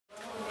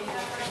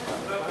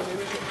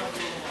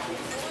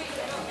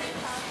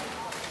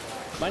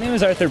My name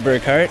is Arthur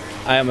Burkart.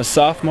 I am a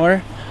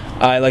sophomore.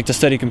 I like to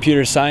study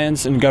computer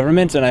science and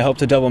government, and I hope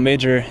to double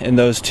major in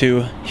those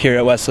two here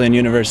at Wesleyan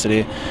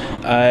University.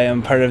 I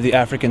am part of the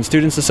African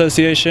Students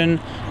Association,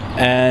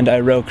 and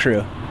I row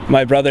crew.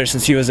 My brother,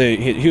 since he was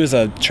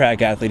a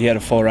track athlete, he had a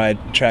full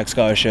ride track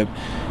scholarship.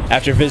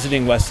 After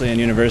visiting Wesleyan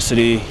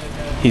University,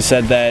 he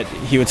said that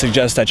he would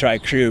suggest I try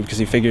crew because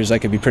he figures I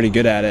could be pretty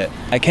good at it.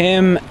 I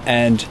came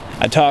and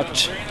I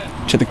talked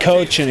to the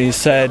coach, and he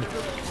said,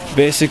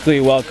 basically,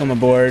 welcome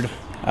aboard.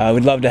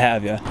 We'd love to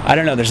have you. I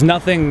don't know, there's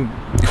nothing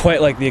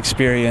quite like the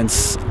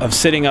experience of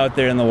sitting out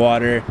there in the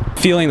water,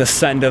 feeling the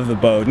send of the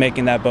boat,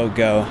 making that boat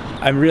go.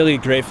 I'm really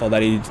grateful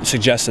that he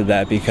suggested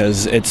that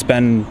because it's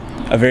been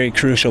a very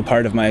crucial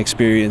part of my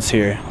experience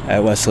here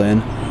at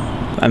Wesleyan.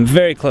 I'm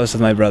very close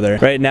with my brother.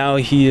 Right now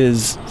he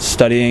is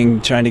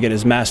studying, trying to get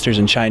his master's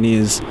in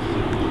Chinese.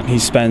 He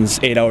spends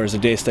 8 hours a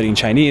day studying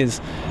Chinese.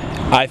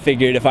 I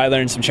figured if I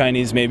learned some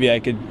Chinese, maybe I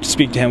could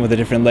speak to him with a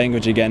different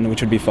language again,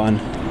 which would be fun.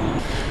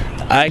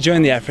 I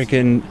joined the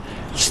African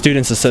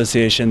Students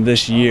Association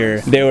this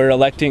year. They were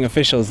electing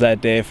officials that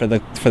day for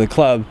the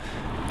club,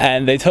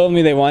 and they told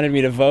me they wanted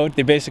me to vote.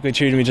 They basically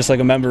treated me just like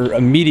a member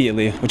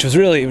immediately, which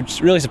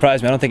really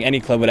surprised me. I don't think any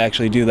club would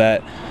actually do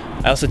that.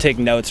 I also take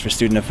notes for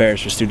student affairs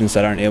for students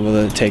that aren't able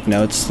to take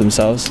notes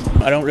themselves.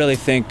 I don't really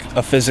think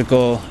a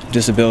physical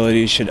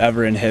disability should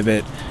ever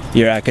inhibit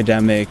your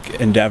academic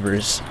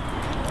endeavors.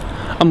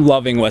 I'm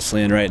loving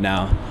Wesleyan right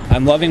now.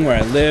 I'm loving where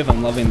I live,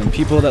 I'm loving the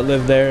people that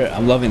live there,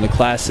 I'm loving the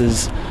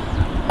classes.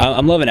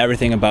 I'm loving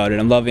everything about it.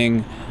 I'm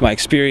loving my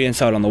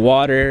experience out on the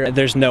water.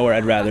 There's nowhere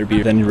I'd rather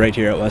be than right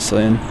here at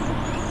Wesleyan.